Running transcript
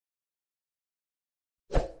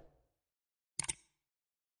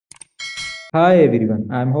Hi everyone,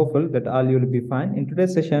 I'm hopeful that all you will be fine. In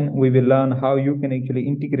today's session, we will learn how you can actually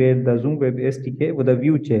integrate the Zoom Web SDK with the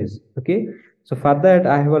VueJS. Okay, so for that,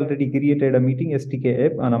 I have already created a meeting SDK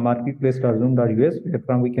app on a marketplace.zoom.us where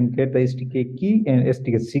from we can get the SDK key and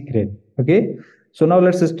SDK secret. Okay, so now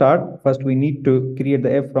let's start. First, we need to create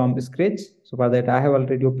the app from scratch. So for that, I have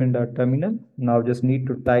already opened a terminal. Now just need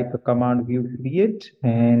to type the command view create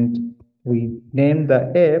and we name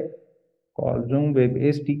the app called Zoom Web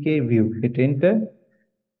SDK View. Hit enter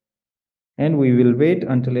and we will wait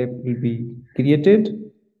until app will be created.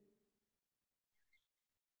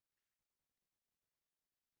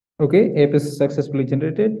 Okay, app is successfully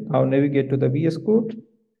generated. Now navigate to the VS Code.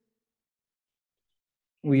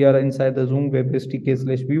 We are inside the Zoom Web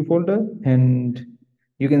SDK/view folder, and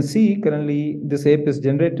you can see currently this app is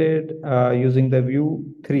generated using the Vue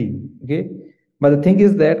 3. Okay, but the thing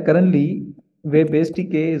is that currently Web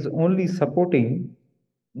SDK is only supporting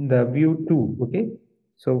the Vue 2. Okay,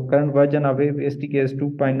 so current version of Web SDK is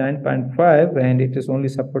 2.9.5 and it is only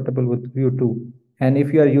supportable with Vue 2. And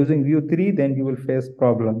if you are using Vue 3, then you will face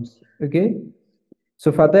problems. Okay,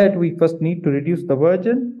 so for that we first need to reduce the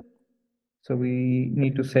version. So we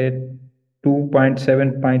need to set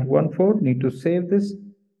 2.7.14, need to save this.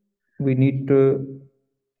 We need to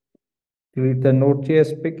delete the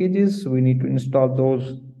Node.js packages. We need to install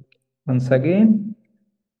those once again.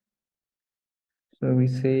 So we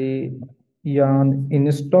say yarn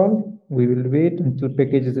install. We will wait until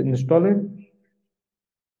package is installed.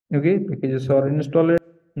 Okay, packages are installed.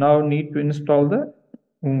 Now need to install the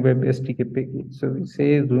Zoom Web SDK package. So we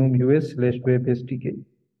say Zoom US/Web SDK.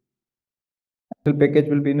 Package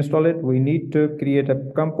will be installed. We need to create a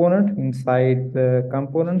component. Inside the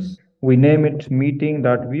components, we name it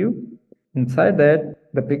meeting.view. Inside that,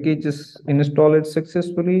 the package is installed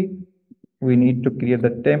successfully. We need to create the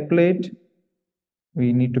template.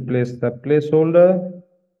 We need to place the placeholder,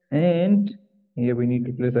 and here we need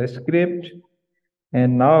to place a script.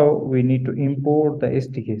 And now we need to import the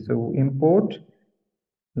SDK. So import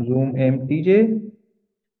Zoom MTJ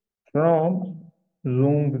from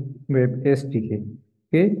Zoom Web SDK.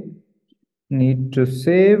 Okay, need to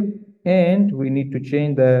save, and we need to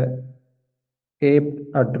change the app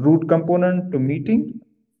at root component to meeting.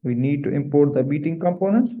 We need to import the meeting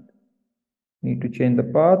component. Need to change the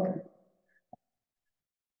path,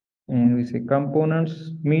 and we say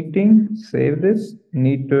components meeting. Save this.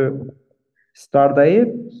 Need to start the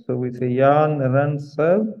app. So we say yarn run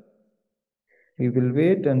serve. We will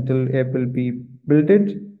wait until app will be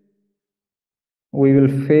built. We will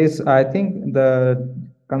face, I think the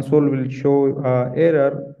console will show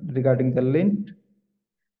error regarding the lint,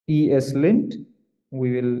 ESLint.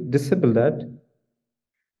 We will disable that.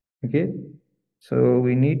 Okay, so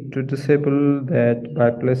we need to disable that by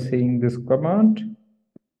pressing this command.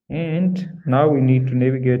 And now we need to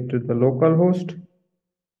navigate to the localhost.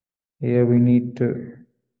 Here we need to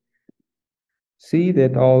see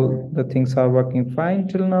that all the things are working fine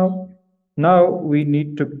till now. Now we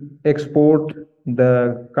need to export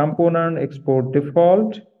the component, export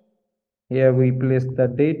default. Here we place the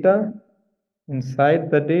data. Inside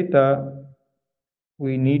the data,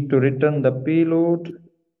 we need to return the payload.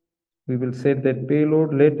 We will set that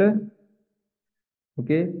payload later.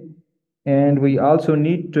 Okay, and we also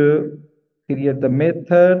need to create the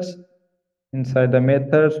methods. Inside the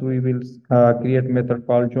methods, we will create method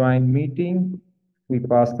called join meeting. We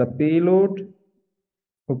pass the payload.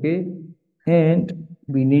 Okay, and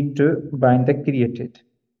we need to bind the created.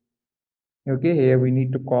 Okay, here we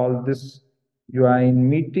need to call this join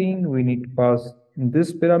meeting. We need to pass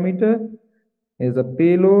this parameter as a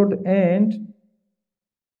payload, and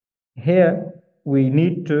here we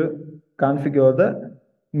need to configure the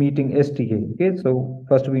meeting SDK. Okay, so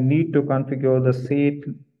first we need to configure the set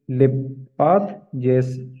lib path,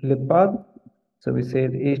 JS lib path. So we say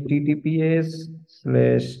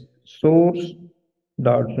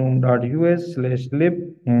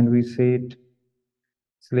https:/source.zoom.us/lib, and we set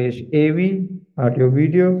 /av audio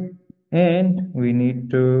video, and we need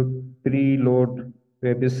to preload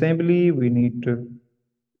WebAssembly. We need to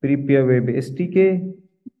prepare Web SDK,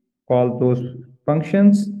 call those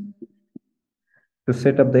functions to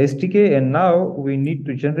set up the SDK, and now we need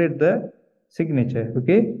to generate the signature.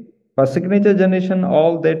 Okay, for signature generation,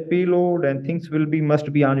 all that payload and things will be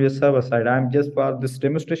must be on your server side. I'm just for this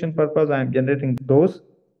demonstration purpose, I'm generating those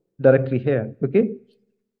directly here. Okay,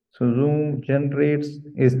 so Zoom generates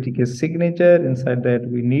SDK signature. Inside that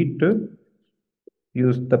we need to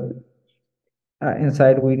use the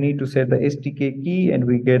inside we need to set the SDK key, and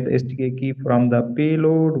we get the SDK key from the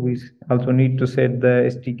payload. We also need to set the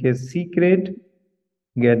SDK secret,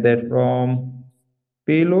 get that from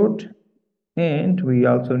payload. And we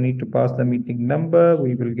also need to pass the meeting number.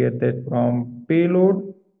 We will get that from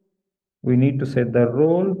payload. We need to set the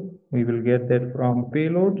role. We will get that from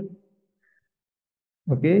payload.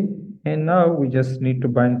 Okay, and now we just need to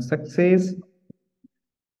bind success.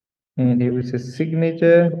 And here we say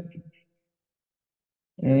signature.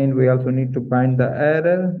 And we also need to bind the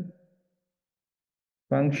error,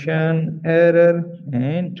 function error,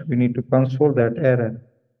 and we need to console that error.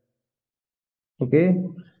 Okay,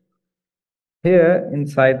 here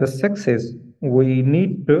inside the success, we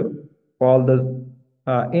need to call the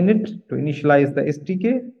init to initialize the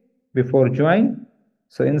SDK before join.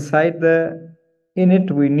 So inside the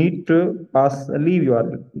init, we need to pass a leave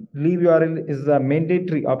URL. Leave URL is a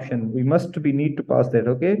mandatory option. We need to pass that.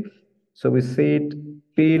 Okay, so we set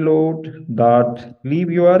payload dot leave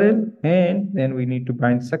URL, and then we need to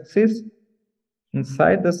bind success.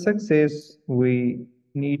 Inside the success, we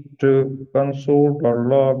need to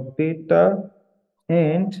console.log data,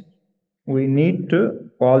 and we need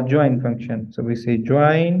to call join function. So we say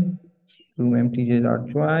join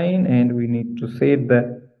zoommtj.join, and we need to set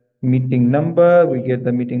the meeting number. We get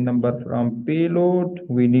the meeting number from payload.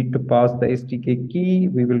 We need to pass the SDK key.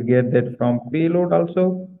 We will get that from payload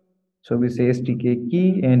also. So we say SDK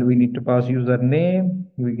key, and we need to pass username.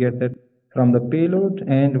 We get that from the payload,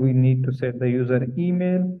 and we need to set the user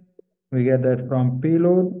email. We get that from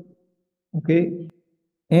payload. Okay,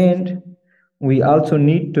 and we also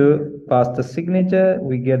need to pass the signature.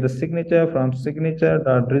 We get the signature from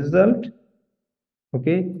signature.result.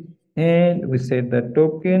 Okay, and we set the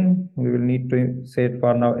token. We will need to set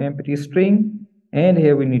for now empty string, and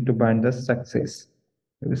here we need to bind the success.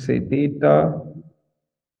 We say data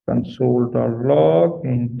console.log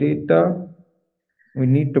and data. We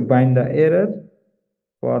need to bind the error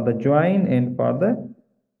for the join and for the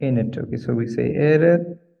init. Okay, so we say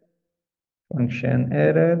error, function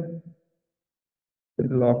error,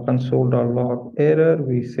 log console.log error.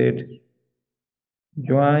 We set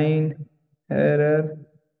join error,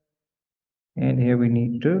 and here we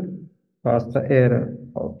need to pass the error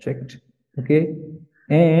object. Okay,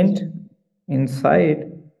 and inside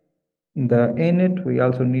the init, we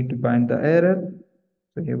also need to bind the error.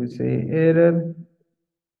 So here we say error,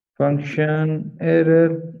 function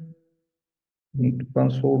error, need to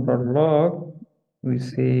console.log. We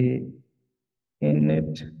say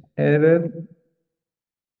init error.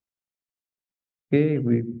 Okay,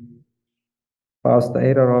 we pass the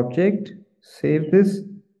error object, save this,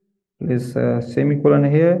 place a semicolon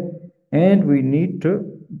here, and we need to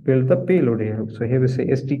build the payload here. So here we say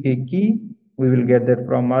SDK key. We will get that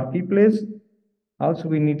from marketplace. Also,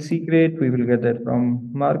 we need secret. We will get that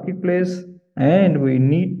from marketplace, and we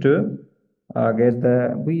need to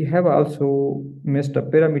we have also missed a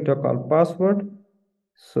parameter called password.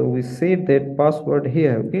 So we save that password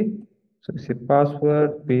here. Okay, so we say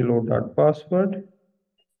password payload.password.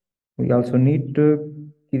 We also need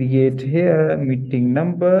to create here meeting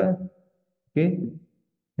number. Okay,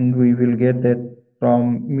 and we will get that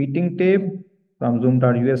from meeting tab from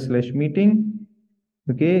zoom.us/meeting.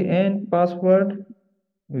 Okay, and password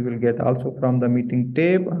we will get also from the meeting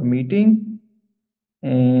tab meeting,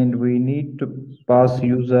 and we need to pass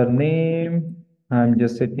username. I'm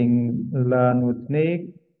just setting learn with Nick.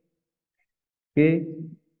 Okay,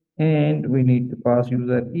 and we need to pass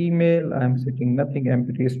user email. I'm setting nothing,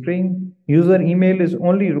 empty string. User email is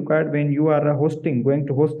only required when you are going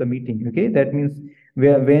to host the meeting. Okay, that means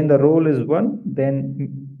when the role is one,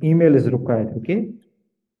 then email is required. Okay,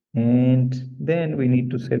 and then we need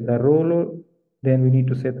to set the role.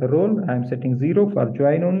 I'm setting 0 for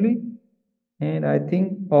join only. And I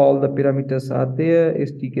think all the parameters are there: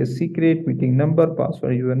 SDK secret, meeting number,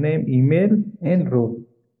 password, username, email, and role.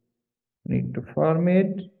 Need to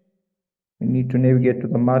format. We need to navigate to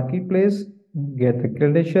the marketplace, get the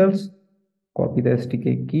credentials, copy the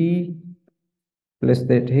SDK key, place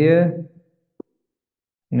that here,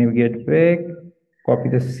 navigate back, copy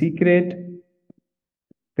the secret,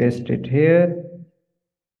 paste it here,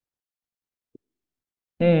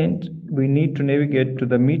 and we need to navigate to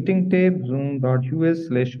the meeting tab,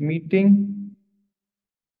 zoom.us/meeting.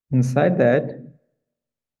 Inside that,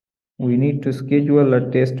 we need to schedule a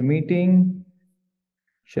test meeting,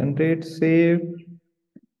 generate, save.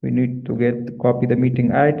 We need to copy the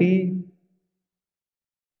meeting ID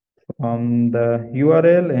from the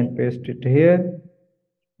URL and paste it here.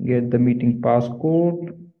 Get the meeting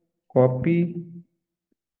passcode, copy,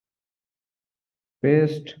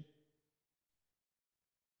 paste.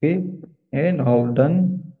 Okay, and all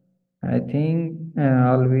done. I think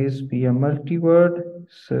always be a multi-word,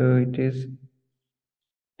 so it is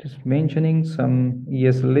mentioning some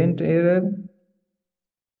ESLint error.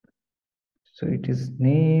 So it is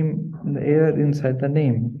name, the error inside the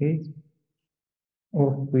name. Okay.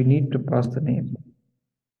 Oh, we need to pass the name.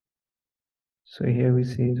 So here we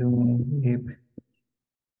say Zoom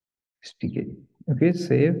WebSDK. Okay,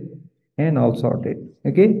 save and all sorted.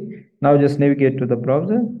 Okay. Now just navigate to the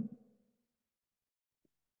browser.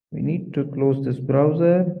 We need to close this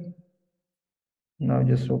browser. Now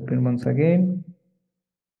just open once again.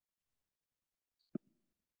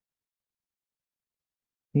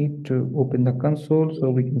 Need to open the console so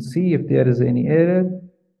we can see if there is any error.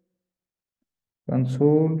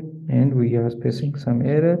 Console, and we are facing some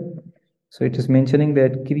error. So it is mentioning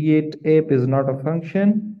that create app is not a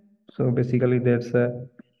function. So basically that's a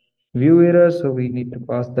view error. So we need to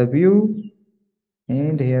pass the view,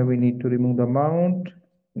 and here we need to remove the mount.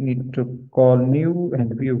 We need to call new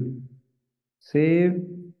and view. Save.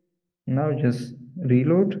 Now just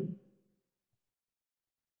reload.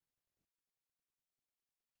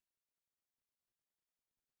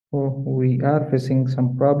 Oh, we are facing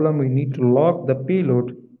some problem. We need to lock the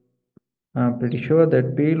payload. I'm pretty sure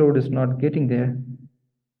that payload is not getting there.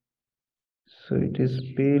 So it is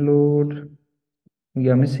payload. We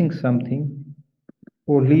are missing something.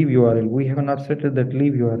 Oh, leave URL. We have not set it that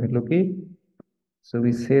leave URL. Okay. So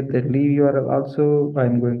we set that leave URL also.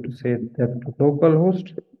 I'm going to set that to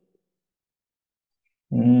localhost.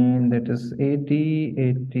 And that is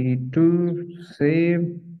 8082.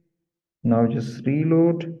 Save. Now just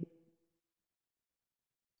reload.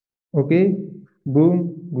 Okay.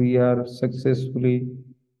 Boom. We are successfully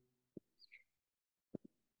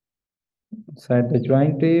inside the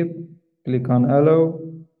join tab. Click on allow.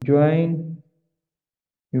 Join.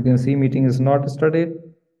 You can see meeting is not started.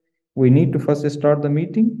 We need to first start the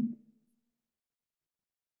meeting.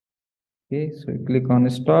 Okay, so click on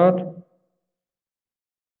start,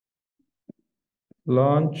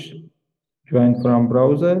 launch, join from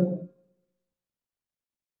browser,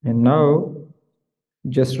 and now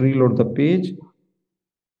just reload the page.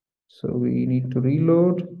 So we need to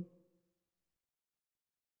reload.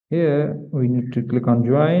 Here we need to click on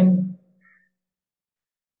join.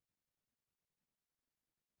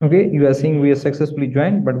 Okay, you are seeing we are successfully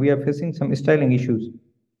joined, but we are facing some styling issues.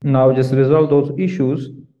 Now just resolve those issues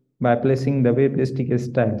by placing the web SDK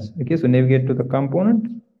styles. Okay, so navigate to the component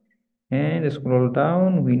and scroll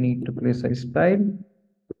down. We need to place a style.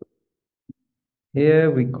 Here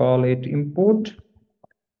we call it import.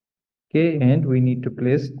 Okay, and we need to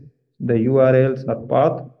place the URLs or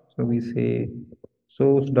path. So we say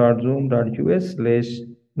source.zoom.us slash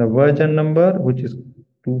the version number, which is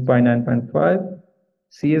 2.9.5,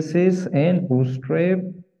 CSS and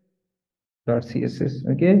bootstrap.css.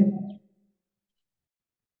 Okay,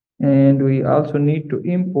 and we also need to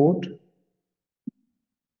import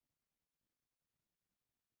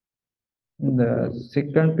the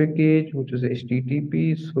second package, which is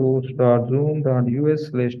http source.zoom.us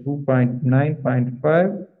slash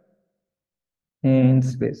 2.9.5 and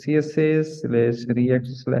slash css slash react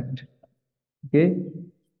select. Okay,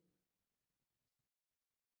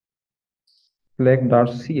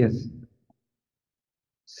 select.cs.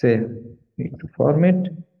 Save. Need to format,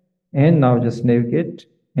 and now just navigate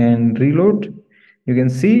and reload. You can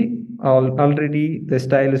see already the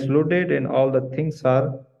style is loaded and all the things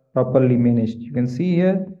are properly managed. You can see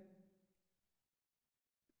here.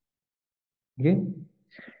 Okay,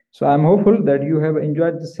 so I'm hopeful that you have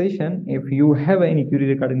enjoyed the session. If you have any query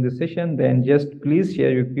regarding the session, then just please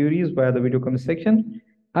share your queries via the video comment section.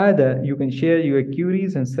 Either you can share your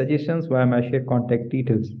queries and suggestions via my share contact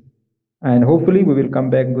details. And hopefully we will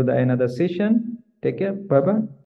come back with another session. Take care. Bye bye.